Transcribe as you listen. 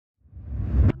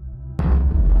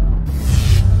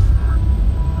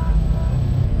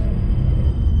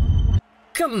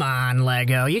Come on,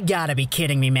 Lego. You gotta be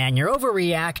kidding me, man. You're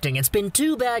overreacting. It's been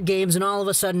 2 bad games, and all of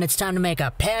a sudden it's time to make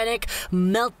a panic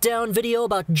meltdown video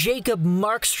about Jacob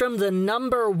Markstrom, the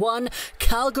 #1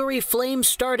 Calgary Flames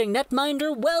starting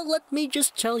netminder? Well, let me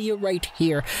just tell you right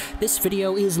here. This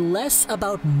video is less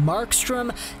about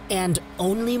Markstrom and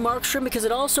only Markstrom, because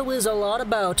it also is a lot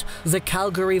about the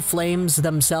Calgary Flames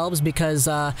themselves, because,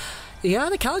 yeah,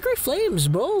 the Calgary Flames,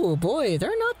 oh boy,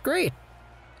 they're not great.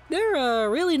 They're,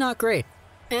 really not great.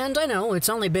 And I know it's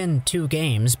only been 2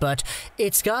 games, but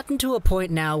it's gotten to a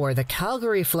point now where the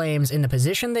Calgary Flames, in the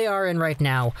position they are in right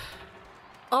now,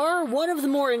 are one of the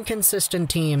more inconsistent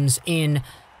teams in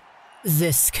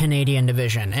this Canadian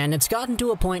division. And it's gotten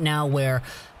to a point now where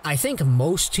I think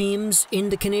most teams in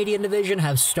the Canadian division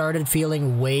have started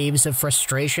feeling waves of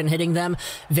frustration hitting them.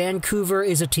 Vancouver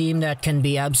is a team that can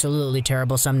be absolutely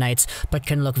terrible some nights, but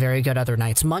can look very good other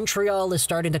nights. Montreal is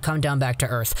starting to come down back to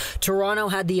earth. Toronto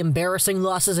had the embarrassing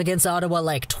losses against Ottawa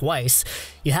like twice.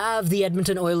 You have the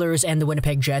Edmonton Oilers and the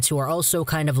Winnipeg Jets, who are also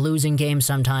kind of losing games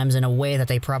sometimes in a way that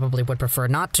they probably would prefer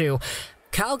not to.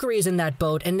 Calgary is in that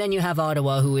boat, and then you have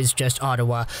Ottawa, who is just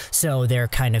Ottawa, so they're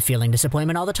kind of feeling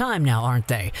disappointment all the time now, aren't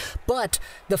they? But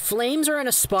the Flames are in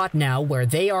a spot now where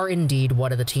they are indeed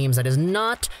one of the teams that is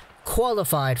not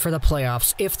qualified for the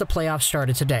playoffs if the playoffs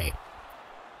started today.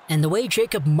 And the way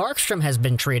Jacob Markstrom has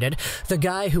been treated, the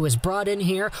guy who was brought in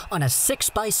here on a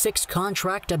 6x6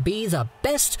 contract to be the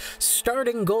best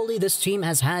starting goalie this team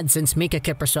has had since Mika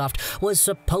Kiprusoff, was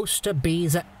supposed to be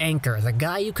the anchor, the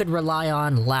guy you could rely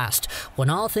on last. When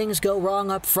all things go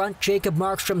wrong up front, Jacob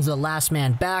Markstrom's the last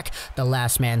man back, the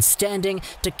last man standing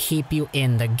to keep you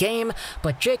in the game.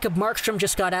 But Jacob Markstrom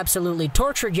just got absolutely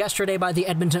tortured yesterday by the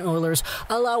Edmonton Oilers,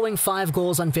 allowing 5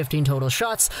 goals on 15 total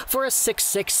shots for a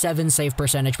 .667 save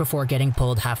percentage before getting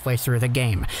pulled halfway through the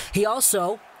game. He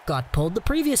also got pulled the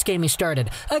previous game he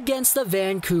started against the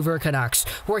Vancouver Canucks,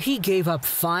 where he gave up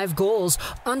 5 goals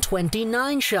on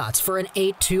 29 shots for an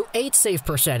 .828 save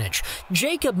percentage.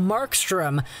 Jacob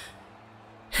Markstrom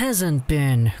hasn't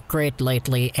been great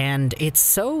lately, and it's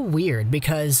so weird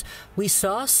because we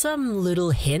saw some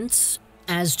little hints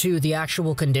as to the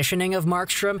actual conditioning of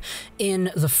Markstrom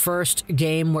in the first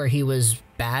game where he was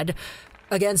bad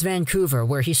against Vancouver,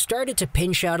 where he started to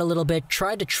pinch out a little bit,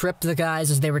 tried to trip the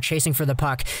guys as they were chasing for the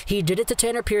puck. He did it to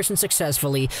Tanner Pearson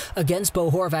successfully. Against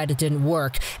Bo Horvat, it didn't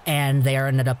work, and they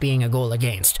ended up being a goal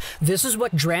against. This is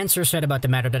what Drancer said about the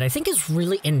matter that I think is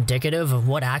really indicative of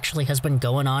what actually has been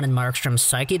going on in Markstrom's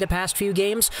psyche the past few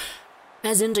games,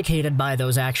 as indicated by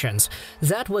those actions.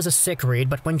 That was a sick read,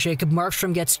 but when Jacob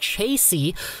Markstrom gets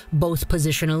chasey, both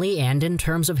positionally and in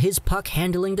terms of his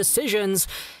puck-handling decisions,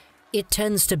 it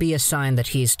tends to be a sign that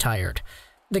he's tired.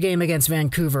 The game against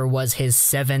Vancouver was his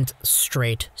 7th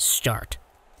straight start.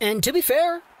 And to be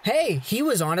fair, hey, he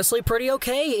was honestly pretty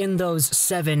okay in those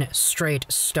 7 straight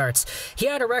starts. He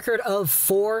had a record of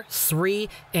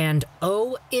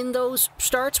 4-3-0 in those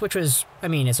starts, which was, I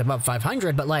mean, it's above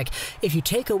 500, but like, if you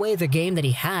take away the game that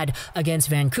he had against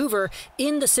Vancouver,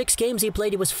 in the 6 games he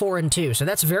played, he was 4-2. So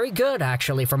that's very good,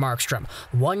 actually, for Markstrom.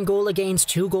 1 goal against,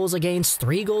 2 goals against,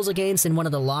 3 goals against in one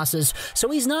of the losses. So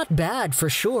he's not bad, for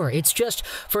sure. It's just,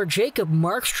 for Jacob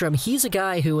Markstrom, he's a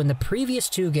guy who, in the previous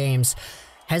 2 games,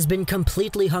 has been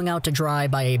completely hung out to dry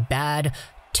by a bad,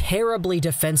 terribly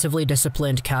defensively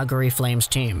disciplined Calgary Flames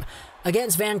team.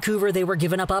 Against Vancouver, they were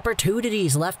giving up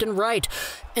opportunities left and right.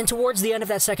 And towards the end of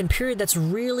that second period, that's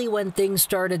really when things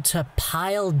started to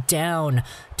pile down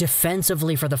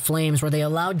defensively for the Flames, where they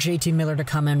allowed JT Miller to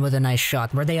come in with a nice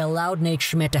shot, where they allowed Nate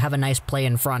Schmidt to have a nice play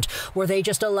in front, where they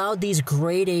just allowed these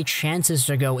grade A chances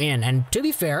to go in. And to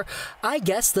be fair, I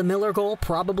guess the Miller goal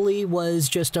probably was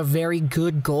just a very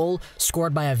good goal,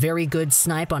 scored by a very good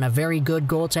snipe on a very good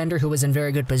goaltender who was in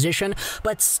very good position,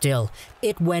 but still,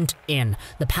 it went in.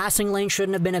 The passing lane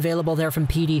shouldn't have been available there from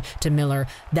Petey to Miller.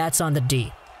 That's on the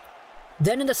D.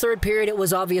 Then in the third period, it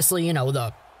was obviously, you know,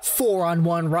 the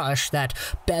 4-on-1 rush that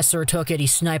Boeser took it. He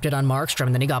sniped it on Markstrom,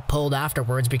 and then he got pulled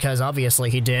afterwards because obviously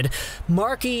he did.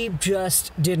 Marky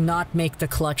just did not make the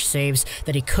clutch saves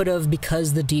that he could have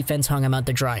because the defense hung him out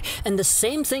to dry. And the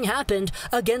same thing happened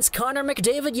against Connor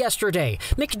McDavid yesterday.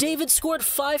 McDavid scored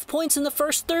 5 points in the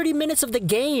first 30 minutes of the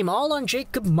game, all on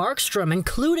Jacob Markstrom,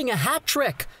 including a hat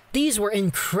trick. These were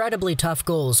incredibly tough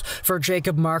goals for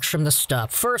Jacob Markstrom to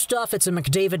stop. First off, it's a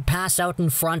McDavid pass out in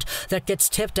front that gets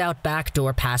tipped out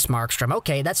backdoor past Markstrom.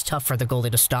 Okay, that's tough for the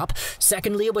goalie to stop.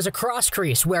 Secondly, it was a cross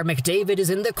crease where McDavid is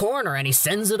in the corner and he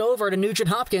sends it over to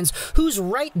Nugent-Hopkins, who's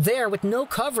right there with no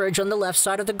coverage on the left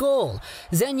side of the goal.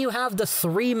 Then you have the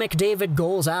 3 McDavid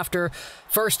goals after.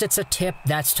 First, it's a tip.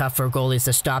 That's tough for goalies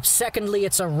to stop. Secondly,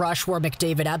 it's a rush where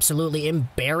McDavid absolutely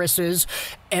embarrasses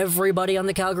everybody on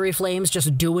the Calgary Flames,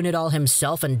 just doing it all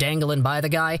himself and dangling by the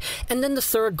guy. And then the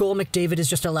third goal, McDavid is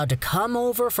just allowed to come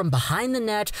over from behind the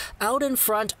net, out in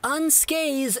front,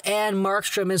 unscathed, and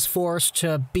Markstrom is forced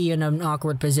to be in an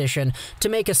awkward position to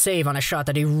make a save on a shot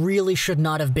that he really should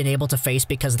not have been able to face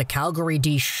because the Calgary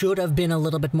D should have been a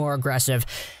little bit more aggressive.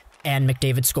 And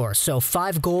McDavid scores. So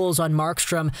 5 goals on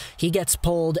Markstrom. He gets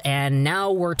pulled, and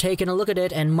now we're taking a look at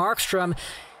it, and Markstrom,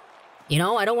 you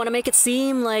know, I don't want to make it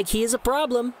seem like he's a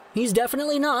problem. He's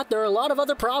definitely not. There are a lot of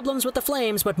other problems with the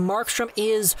Flames, but Markstrom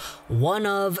is one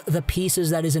of the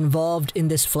pieces that is involved in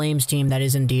this Flames team that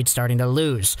is indeed starting to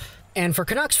lose. And for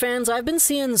Canucks fans, I've been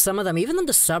seeing some of them, even on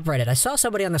the subreddit. I saw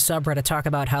somebody on the subreddit talk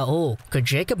about how, oh, could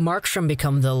Jacob Markstrom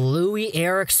become the Louis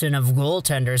Eriksson of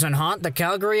goaltenders and haunt the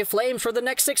Calgary Flames for the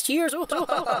next 6 years? And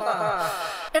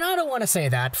I don't want to say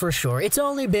that, for sure. It's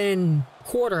only been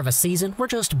quarter of a season. We're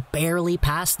just barely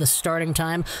past the starting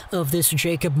time of this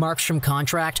Jacob Markstrom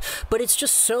contract, but it's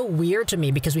just so weird to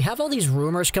me because we have all these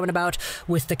rumors coming about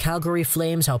with the Calgary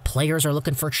Flames, how players are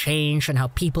looking for change and how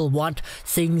people want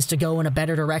things to go in a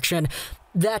better direction,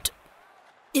 that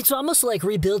it's almost like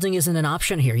rebuilding isn't an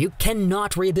option here. You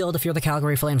cannot rebuild if you're the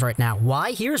Calgary Flames right now.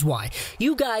 Why? Here's why.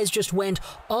 You guys just went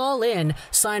all in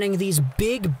signing these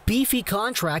big, beefy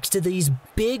contracts to these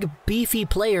big, beefy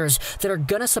players that are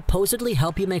going to supposedly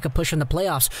help you make a push in the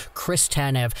playoffs. Chris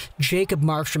Tanev, Jacob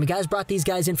Markstrom. You guys brought these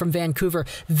guys in from Vancouver.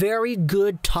 Very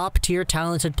good, top-tier,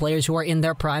 talented players who are in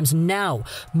their primes now.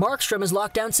 Markstrom is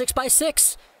locked down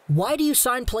 6x6. Why do you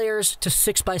sign players to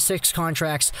 6x6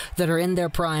 contracts that are in their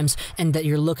primes and that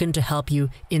you're looking to help you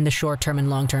in the short-term and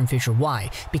long-term future? Why?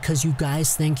 Because you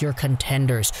guys think you're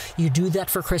contenders. You do that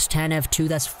for Chris Tanev too.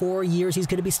 That's 4 years. He's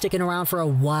going to be sticking around for a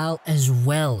while as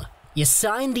well. You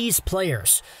sign these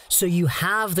players, so you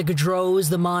have the Gaudreaus,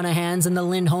 the Monahans, and the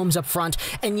Lindholms up front,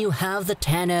 and you have the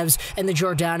Tanevs and the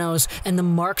Giordanos and the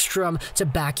Markstrom to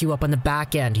back you up on the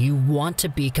back end. You want to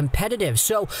be competitive.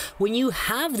 So when you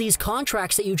have these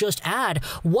contracts that you just add,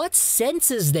 what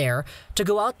sense is there to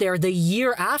go out there the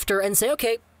year after and say,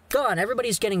 okay, go on,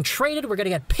 everybody's getting traded, we're going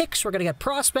to get picks, we're going to get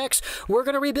prospects, we're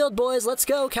going to rebuild, boys, let's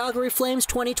go, Calgary Flames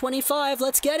 2025,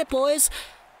 let's get it, boys.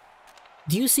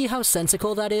 Do you see how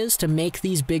sensical that is to make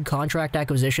these big contract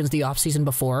acquisitions the offseason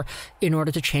before in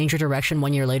order to change your direction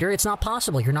 1 year later? It's not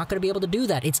possible. You're not going to be able to do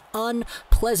that. It's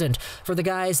unpleasant for the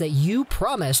guys that you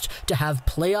promised to have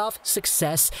playoff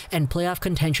success and playoff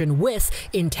contention with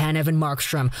in Tanev and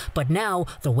Markstrom. But now,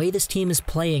 the way this team is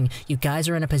playing, you guys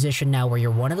are in a position now where you're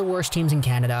one of the worst teams in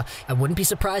Canada. I wouldn't be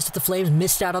surprised if the Flames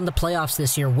missed out on the playoffs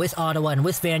this year with Ottawa and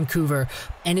with Vancouver.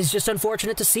 And it's just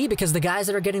unfortunate to see because the guys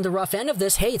that are getting the rough end of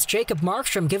this, hey, it's Jacob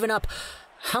Markstrom giving up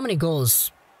how many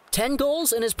goals? 10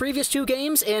 goals in his previous 2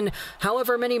 games in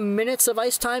however many minutes of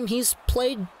ice time he's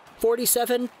played.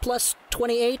 47 plus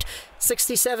 28,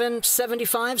 67,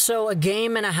 75, so a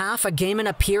game and a half, a game and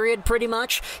a period pretty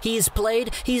much. He's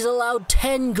played, he's allowed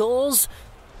 10 goals.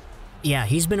 Yeah,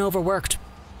 he's been overworked.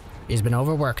 He's been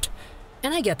overworked.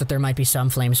 And I get that there might be some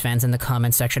Flames fans in the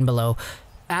comment section below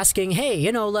asking, hey,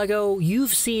 you know, Lego,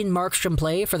 you've seen Markstrom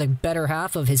play for the better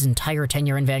half of his entire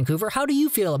tenure in Vancouver. How do you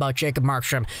feel about Jacob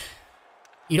Markstrom?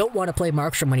 You don't want to play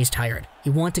Markstrom when he's tired.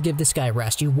 You want to give this guy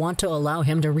rest. You want to allow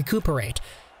him to recuperate.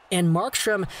 And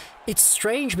Markstrom, it's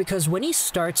strange because when he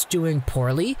starts doing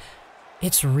poorly,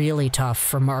 it's really tough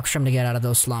for Markstrom to get out of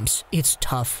those slumps. It's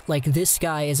tough. Like, this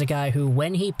guy is a guy who,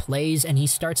 when he plays and he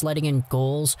starts letting in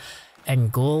goals and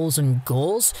goals and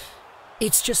goals,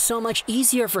 it's just so much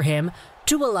easier for him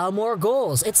to allow more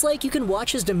goals. It's like you can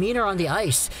watch his demeanor on the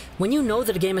ice. When you know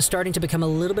that a game is starting to become a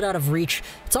little bit out of reach,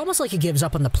 it's almost like he gives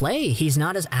up on the play. He's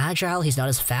not as agile, he's not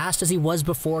as fast as he was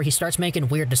before. He starts making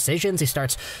weird decisions. He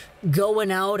starts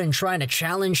going out and trying to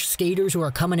challenge skaters who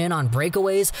are coming in on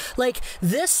breakaways. Like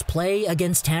this play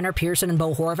against Tanner Pearson and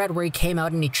Bo Horvat where he came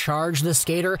out and he charged the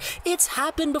skater. It's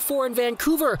happened before in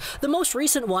Vancouver. The most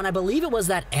recent one, I believe it was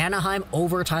that Anaheim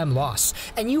overtime loss.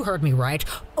 And you heard me right,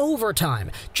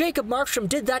 overtime. Jacob Markstrom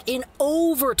did that in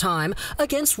overtime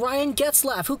against Ryan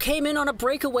Getzlaf, who came in on a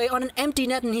breakaway on an empty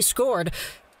net and he scored.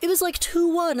 It was like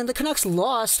 2-1 and the Canucks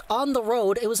lost on the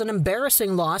road. It was an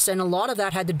embarrassing loss and a lot of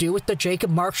that had to do with the Jacob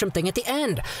Markstrom thing at the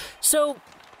end. So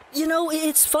You know,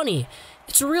 it's funny.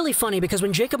 It's really funny because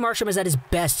when Jacob Markstrom is at his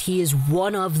best, he is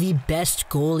one of the best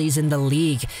goalies in the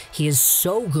league. He is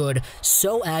so good,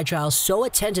 so agile, so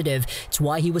attentive. It's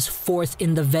why he was 4th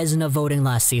in the Vezina voting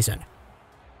last season.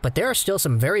 But there are still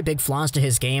some very big flaws to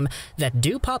his game that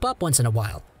do pop up once in a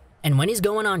while. And when he's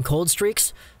going on cold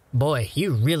streaks, boy,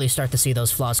 you really start to see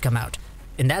those flaws come out.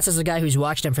 And that's as a guy who's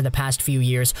watched him for the past few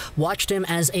years, watched him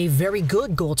as a very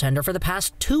good goaltender for the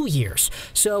past 2 years.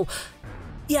 So,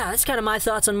 yeah, that's kind of my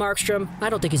thoughts on Markstrom. I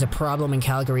don't think he's a problem in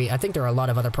Calgary. I think there are a lot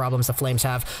of other problems the Flames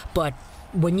have. But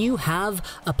when you have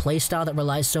a playstyle that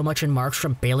relies so much on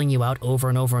Markstrom bailing you out over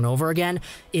and over and over again,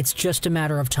 it's just a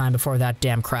matter of time before that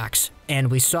dam cracks. And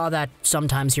we saw that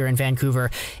sometimes here in Vancouver.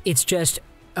 It's just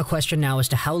a question now as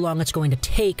to how long it's going to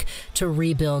take to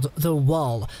rebuild the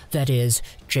wall that is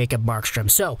Jacob Markstrom.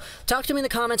 So, talk to me in the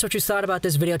comments what you thought about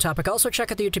this video topic. Also,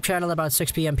 check out the YouTube channel about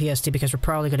 6 p.m. PST because we're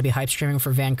probably going to be hype streaming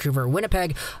for Vancouver,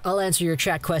 Winnipeg. I'll answer your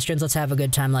chat questions. Let's have a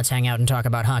good time. Let's hang out and talk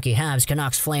about hockey, Habs,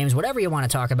 Canucks, Flames, whatever you want to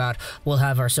talk about. We'll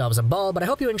have ourselves a ball. But I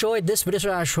hope you enjoyed this video.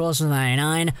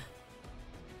 99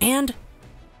 and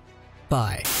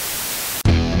bye.